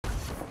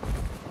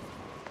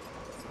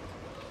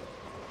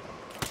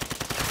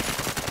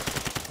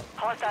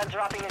Hostiles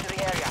dropping into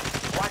the area.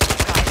 Watch the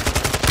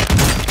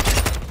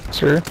skies.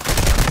 Sir,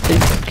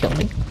 please don't kill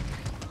me.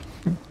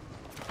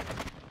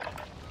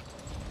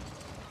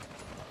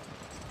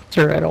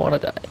 Sir, I don't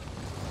want to die.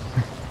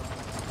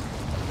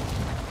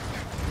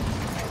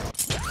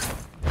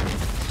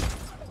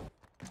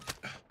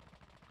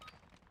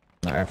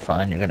 Alright,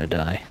 fine, you're gonna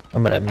die.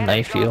 I'm gonna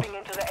knife you.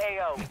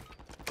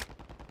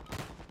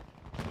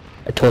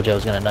 I told you I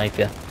was gonna knife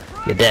you.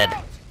 You're dead.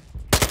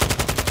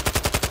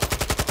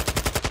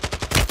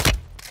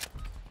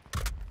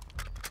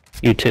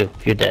 You too,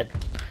 you're dead.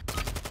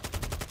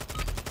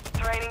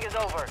 Training is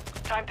over.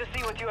 Time to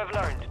see what you have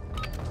learned.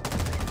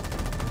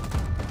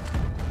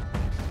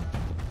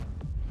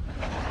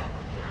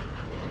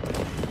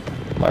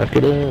 Mark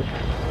it up.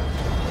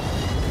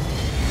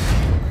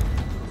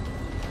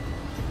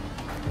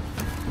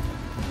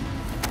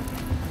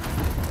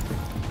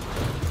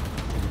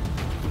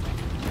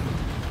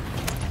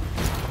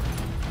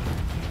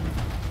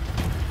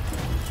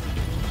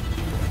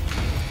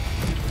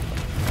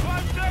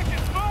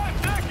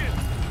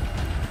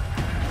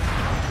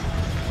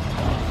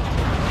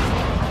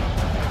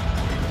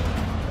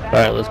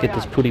 Alright, let's get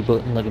this pooty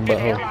button looking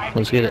butthole.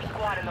 Let's get it.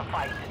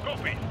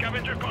 Copy.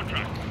 Scavenger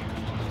contract.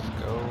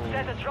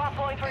 Set a drop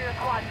point for your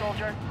squad,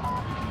 soldier.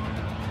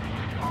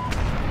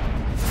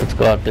 Let's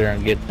go out there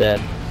and get that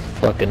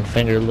fucking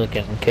finger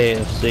licking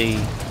KFC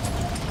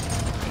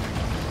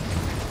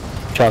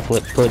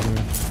chocolate pudding.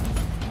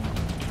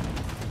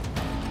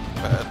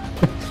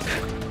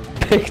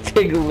 Big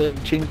Tig Lip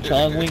Ching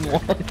Chong Wing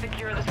Wong.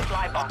 Secure the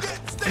supply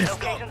boxes.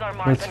 Locations are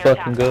marked Let's on your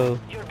fucking attack go.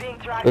 map. You're being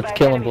tracked Let's by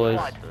kill 'em, enemy boys.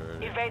 squad.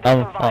 Evade to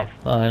survive.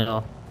 I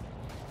know.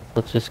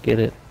 Let's just get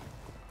it.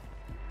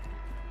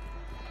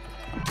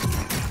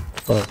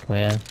 Fuck,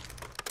 man.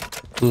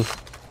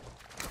 Oof.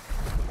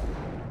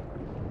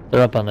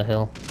 They're up on the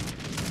hill.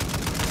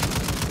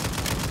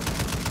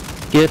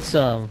 Get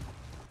some.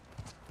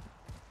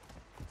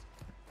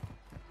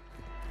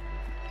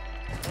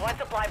 One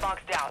supply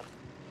box down.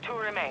 2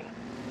 remain.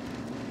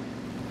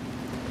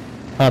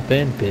 Hop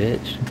in,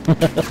 bitch.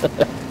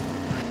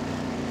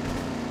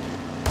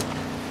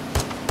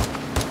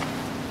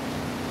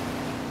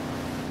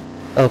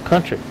 Oh,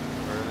 country.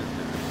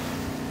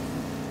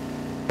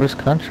 Where's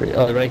country?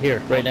 Oh, right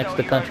here. Right next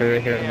to country,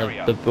 right here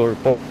in the border.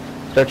 Oh,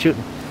 start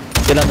shooting.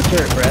 Get on the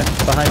turret, Brad.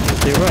 Behind you.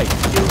 To your right.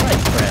 To your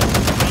right, Brad.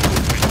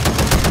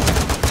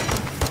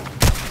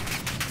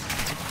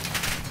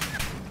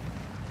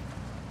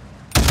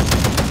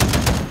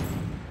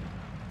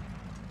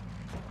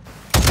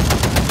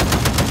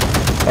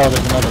 Oh,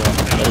 there's another one.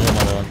 There's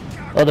another one.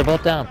 Oh, they're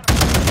both down.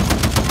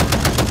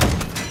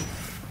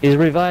 He's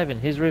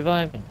reviving. He's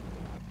reviving.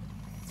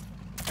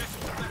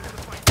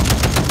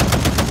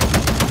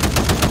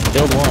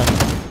 Killed one.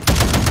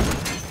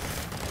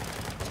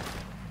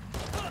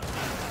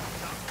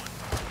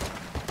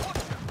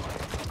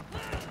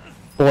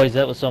 Boys,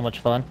 that was so much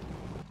fun.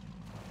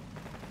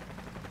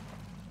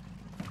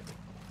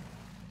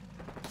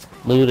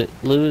 Loot it,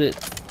 loot it.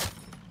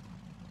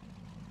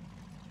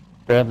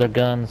 Grab their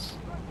guns.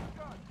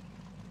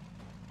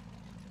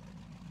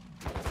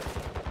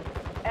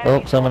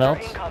 Oh, someone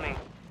else?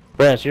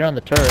 Brass, you're on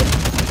the turret.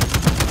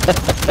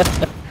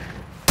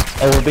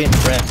 Oh, we're being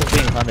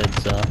hunted,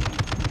 so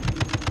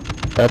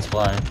that's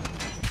fine.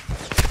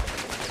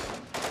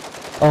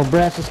 Oh,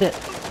 Brass is hit.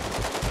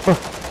 Oh.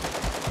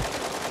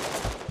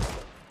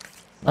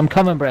 I'm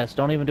coming, Brass.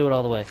 Don't even do it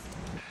all the way.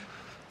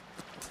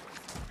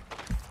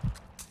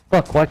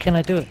 Fuck, why can't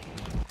I do it?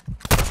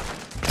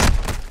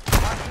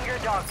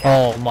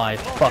 Oh my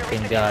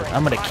fucking god.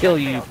 I'm gonna kill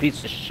you, you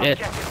piece of shit.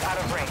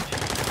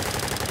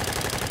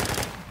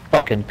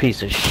 Fucking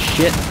piece of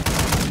shit.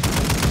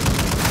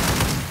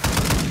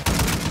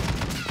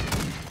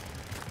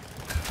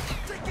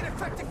 Taking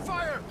effective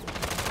fire.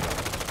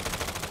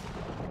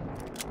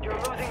 You're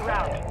losing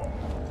round.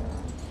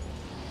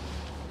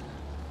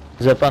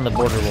 He's up on the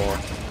border wall.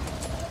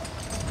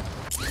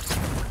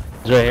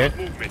 He's right here.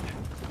 Movement.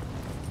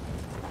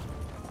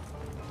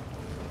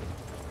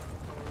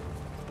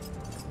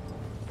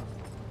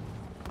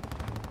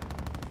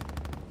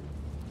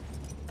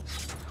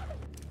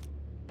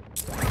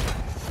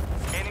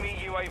 Enemy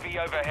UAV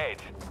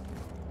overhead.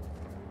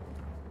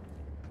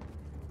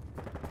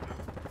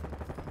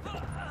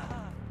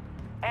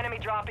 Enemy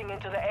dropping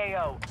into the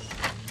AO.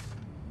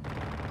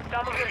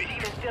 Some of your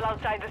team is still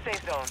outside the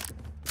safe zone.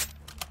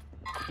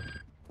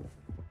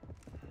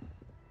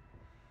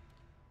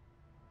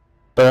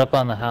 They're up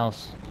on the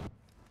house.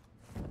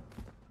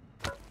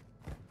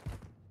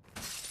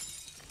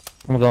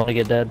 I'm going to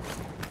get dead.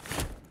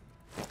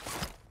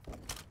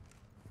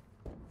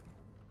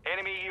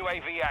 Enemy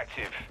UAV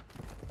active.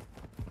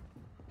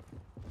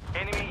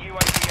 Enemy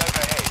UAV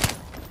overhead.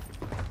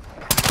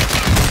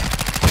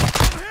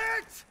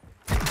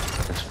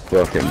 That's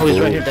fucking Oh, he's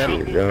right here,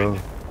 bullshit, Daddy. yo.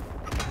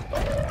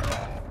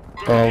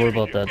 Oh, we're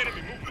both dead.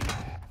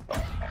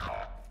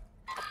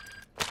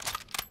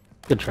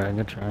 Good try,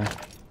 good try.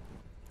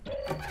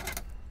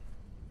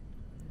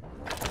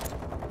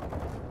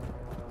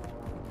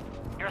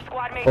 Your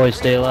squad mate Boys, is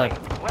stay redeploying.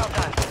 alive. Well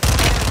done.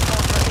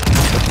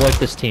 wipe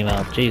this team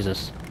out.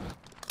 Jesus.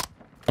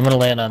 I'm gonna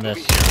land on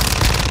this.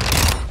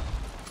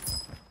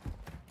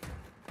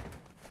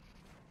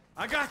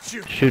 I got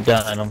you. Shoot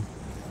down on him.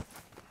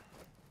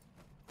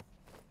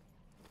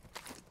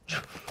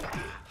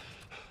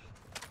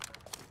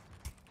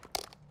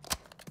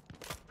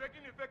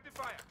 Taking effective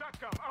fire.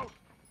 TACCOM out.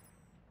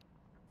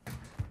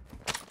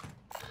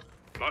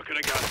 Marking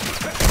a gun.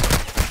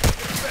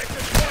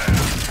 Effective fire.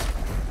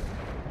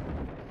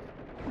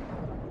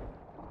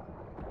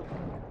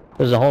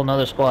 There's a whole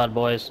nother squad,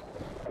 boys.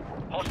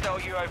 Hostile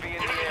UAV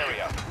in the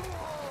area.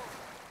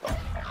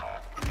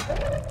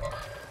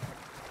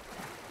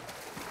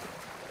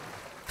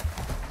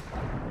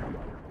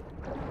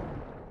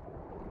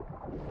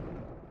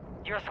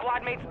 Your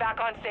squad mate's back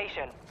on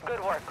station.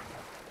 Good work.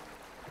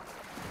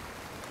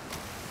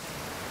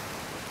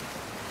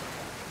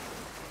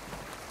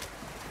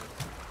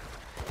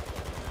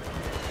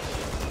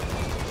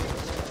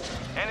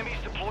 Enemies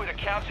deployed a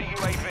counter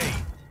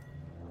UAV.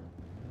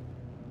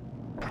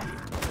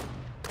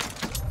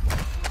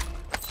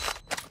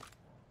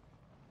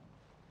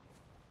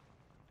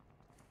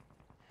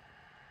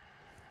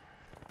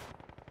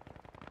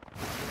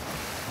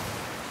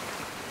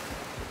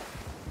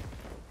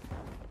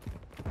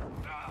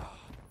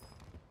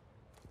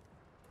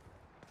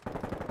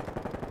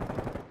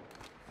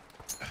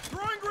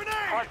 Throwing grenade.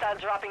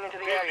 Hostiles dropping into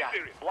the area.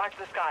 Watch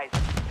the skies.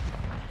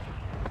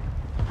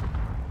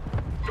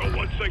 Got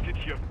one sighted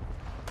here.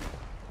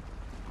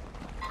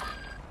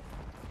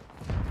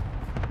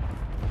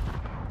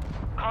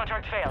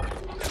 Contract failed.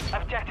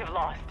 Objective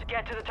lost.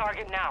 Get to the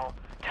target now.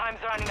 Time's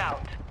running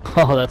out.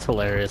 Oh, that's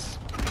hilarious.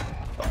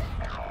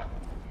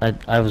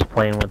 I was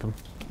playing with him.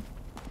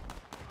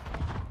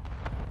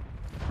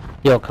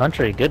 Yo,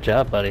 Country, good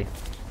job, buddy.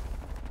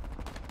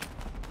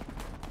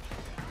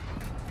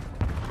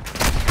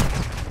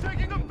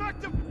 Taking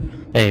effective.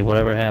 Hey,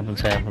 whatever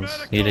happens, happens.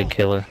 You did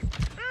kill her.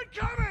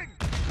 Incoming.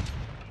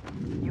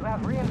 You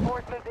have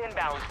reinforcements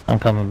inbound. I'm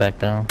coming back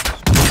down.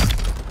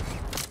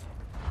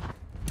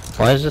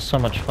 Why is this so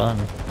much fun?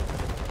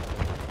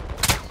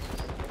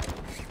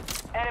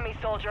 Enemy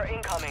soldier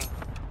incoming.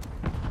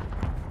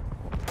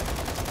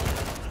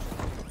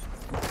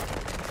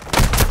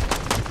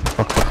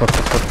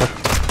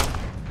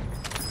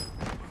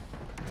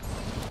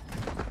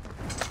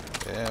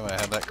 Damn, I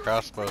had that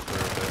crossbow for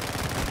a bit.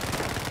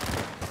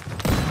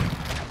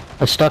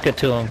 I stuck it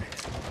to him.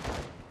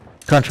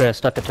 Country, I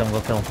stuck it to him.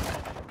 Go kill him.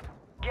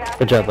 Gas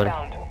Good job, buddy.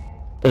 inbound.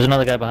 There's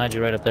another guy behind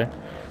you, right up there.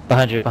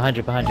 Behind you,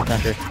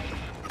 Country.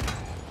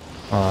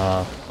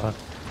 Aw, fuck.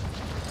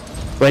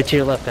 Right to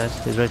your left, guys.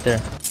 He's right there.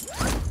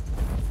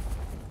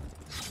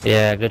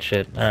 Yeah, good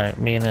shit. Alright,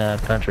 me and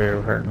Country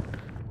are hurting.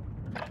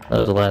 That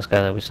was the last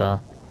guy that we saw.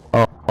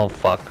 Oh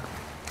fuck.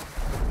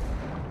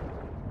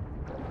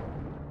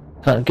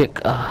 Get,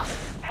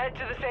 Head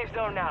to the safe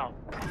zone now.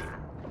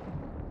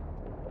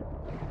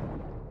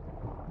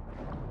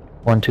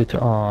 1, 2, 3.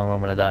 Oh,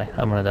 I'm gonna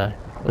die.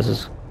 This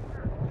is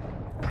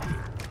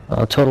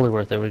totally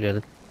worth it. We get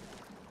it.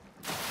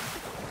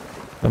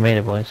 We made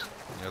it, boys.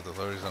 Yeah, the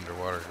loady's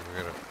underwater.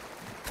 We gotta.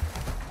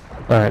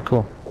 Alright,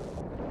 cool.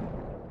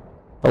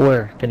 Oh,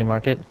 where? Can you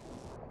mark it?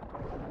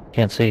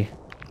 Can't see.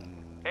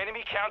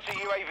 Enemy counter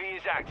UAV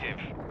is active.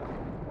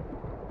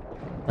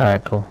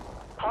 Alright, cool.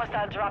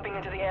 Hostile dropping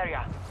into the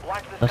area.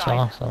 Watch the That's skies.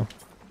 awesome.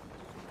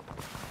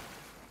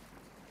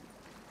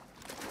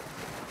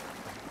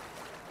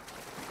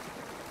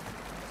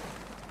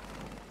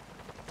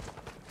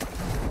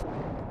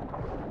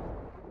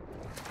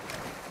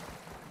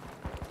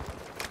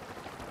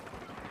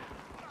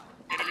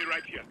 Enemy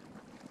right here.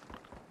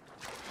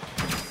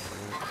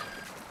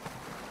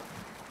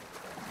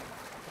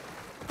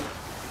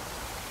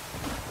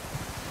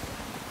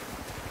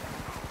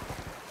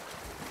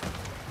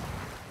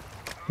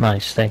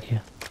 Nice, thank you.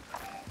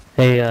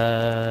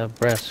 Hey,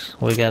 Bress,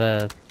 we got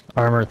a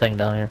armor thing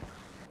down here.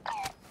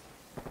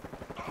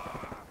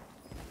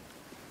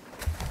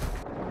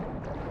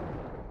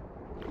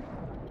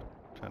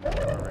 Trying to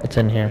go right It's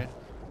in here.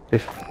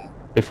 right.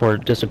 Before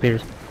it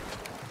disappears.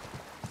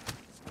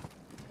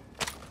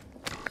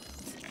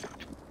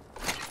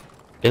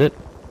 Get it?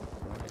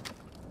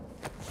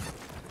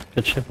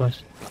 Good shit,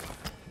 boys.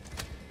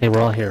 Hey,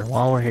 we're all here.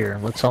 While we're here,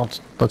 let's all,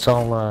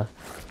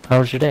 how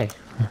was your day?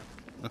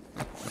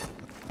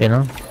 You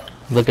know?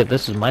 Look at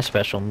this, is my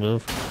special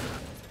move.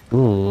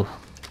 Ooh.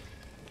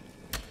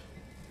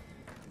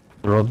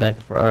 Throw it back.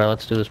 Alright,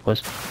 let's do this,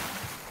 boys.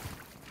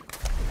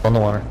 On the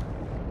water.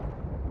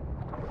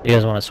 You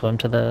guys want to swim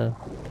to the...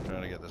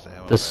 Trying to get this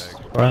ammo this...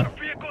 bag. Right?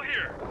 Vehicle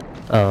here.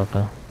 Oh,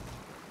 okay.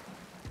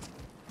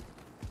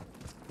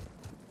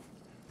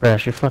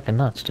 Brash, you're fucking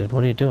nuts, dude.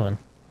 What are you doing?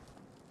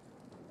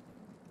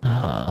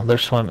 They're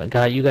swimming.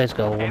 Guy, you guys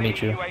go. We'll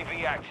meet you.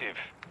 UAV active.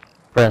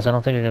 Brass, I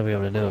don't think you're gonna be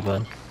able to do it,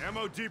 bud.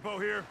 Ammo depot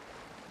here.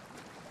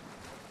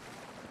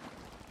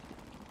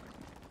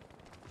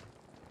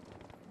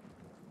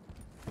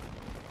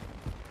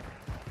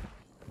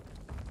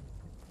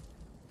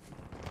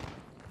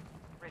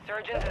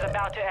 Resurgence is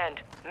about to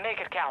end. Make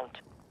it count.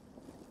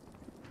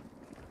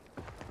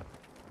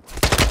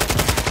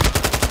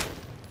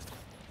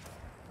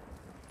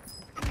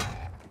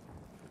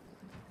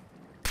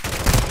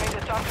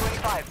 Top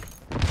 25.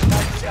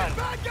 Nicely done.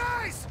 Bad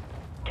guys!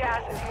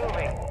 Gas is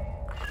moving.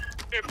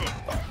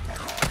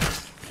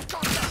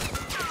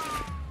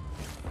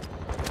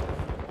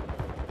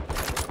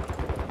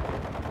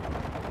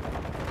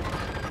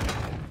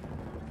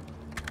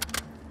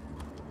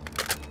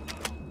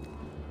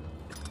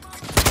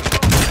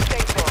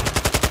 Safe zone.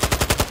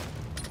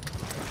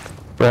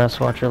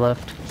 Brass, watch your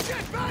left.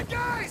 Shit, bad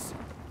guys!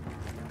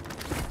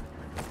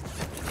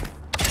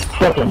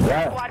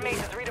 Squad mate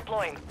is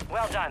redeploying.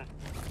 Well done.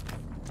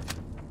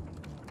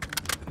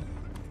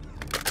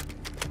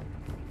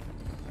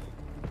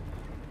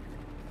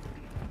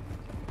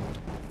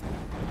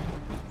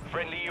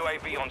 Friendly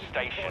UAV on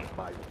station.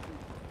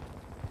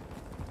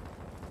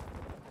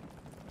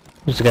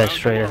 There's a guy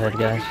straight ahead,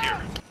 guys.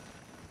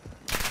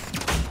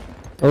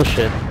 Oh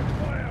shit.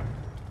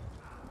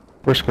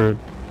 We're screwed.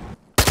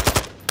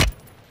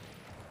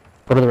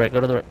 Go to the right, go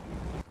to the right.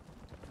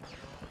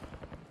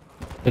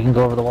 We can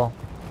go over the wall.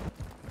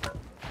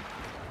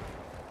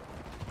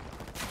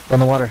 On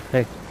the water,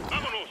 hey.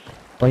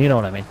 Well, you know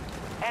what I mean.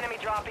 Enemy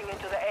dropping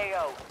into the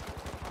AO.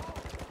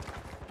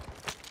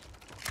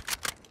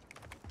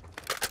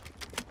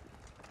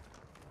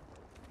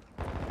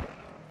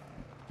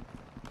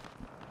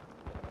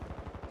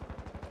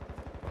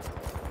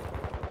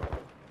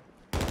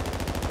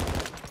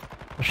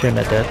 I'm shooting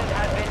at that. Resurgence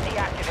has been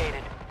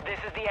deactivated. This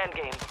is the end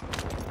game.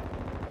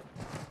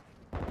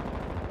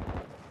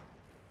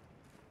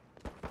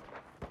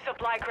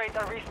 Supply crates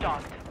are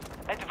restocked.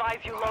 Advise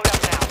you load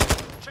up now.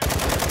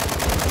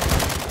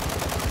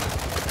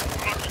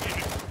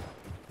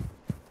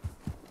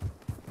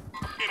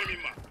 Enemy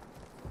mark.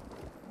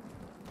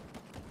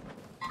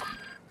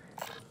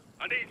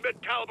 I need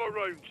mid-caliber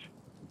rounds.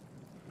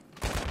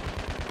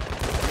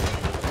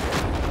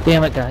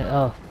 Damn it, guy.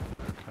 Oh.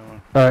 Come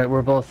on. Alright,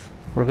 we're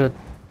good.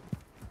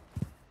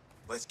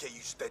 Let's get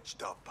you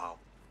stitched up, pal.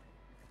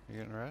 You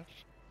getting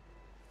rest?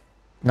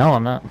 No,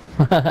 I'm not.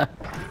 I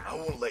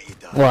won't let you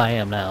die. Well, I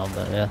am now,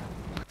 but yeah.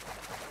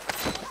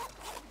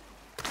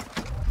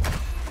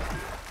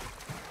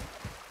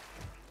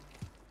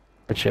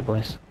 Good shit,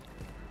 boys.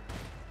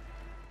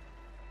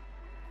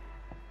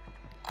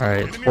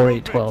 Alright, it's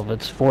 4-8-12.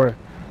 It's 3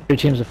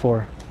 teams of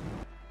 4.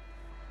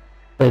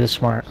 Play this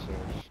smart.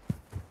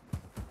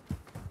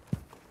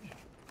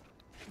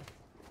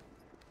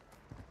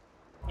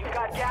 You've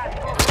got gas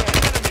moving in.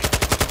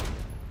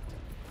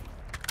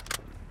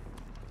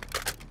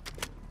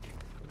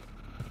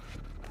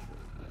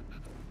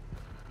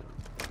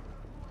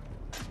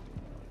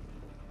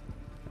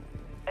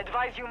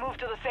 Advise you move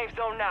to the safe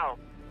zone now.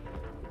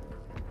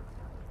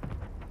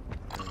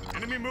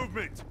 Enemy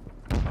movement!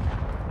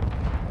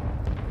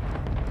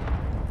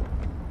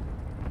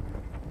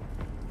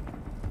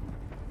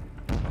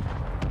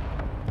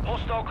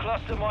 Hostile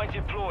cluster mine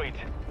deployed.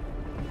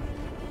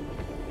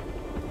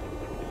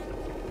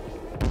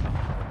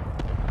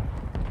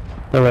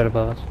 They're right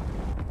above us.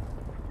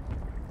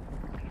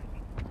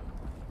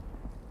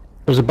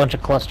 There's a bunch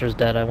of clusters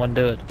dead. I wouldn't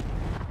do it.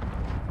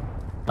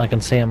 I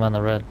can see them on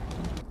the red.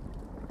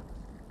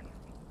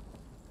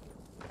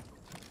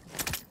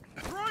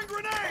 Throwing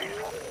grenade!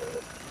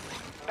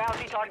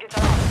 Bounty targets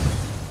are up.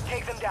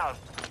 Take them down.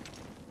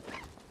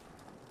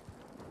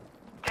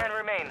 10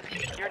 remain.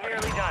 You're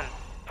nearly done.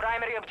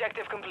 Primary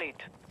objective complete.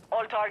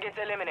 All targets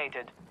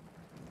eliminated.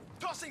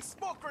 Tossing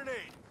smoke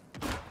grenade!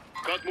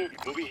 Got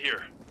movement. Moving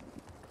here.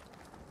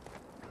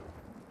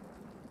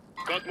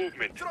 Got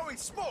movement. Throwing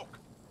smoke!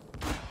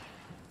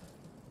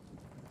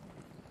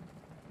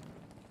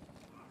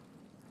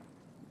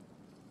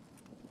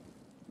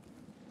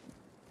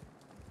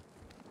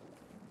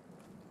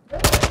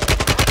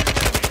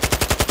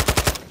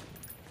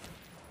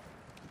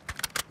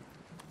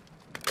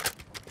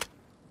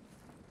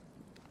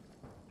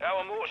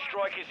 Our mortar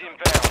strike is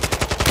inbound.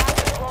 Gas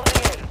is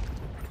closing in.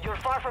 You're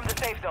far from the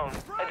safe zone.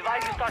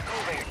 Advise you start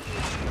moving.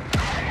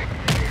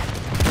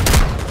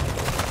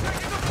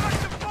 Taking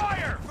effective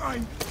fire!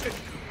 Fine.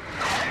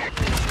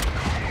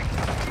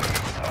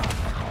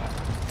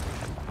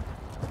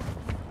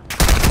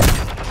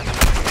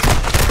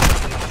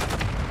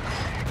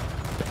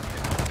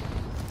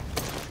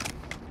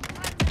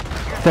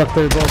 Fuck,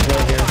 they're both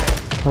right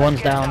here.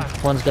 One's down,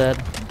 one's dead.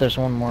 There's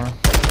one more.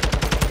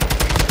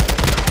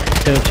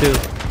 2.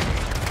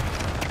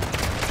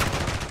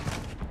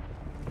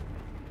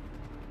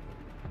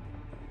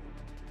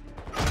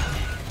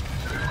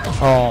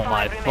 Oh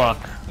my fuck.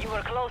 You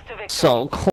were close to victory. So close.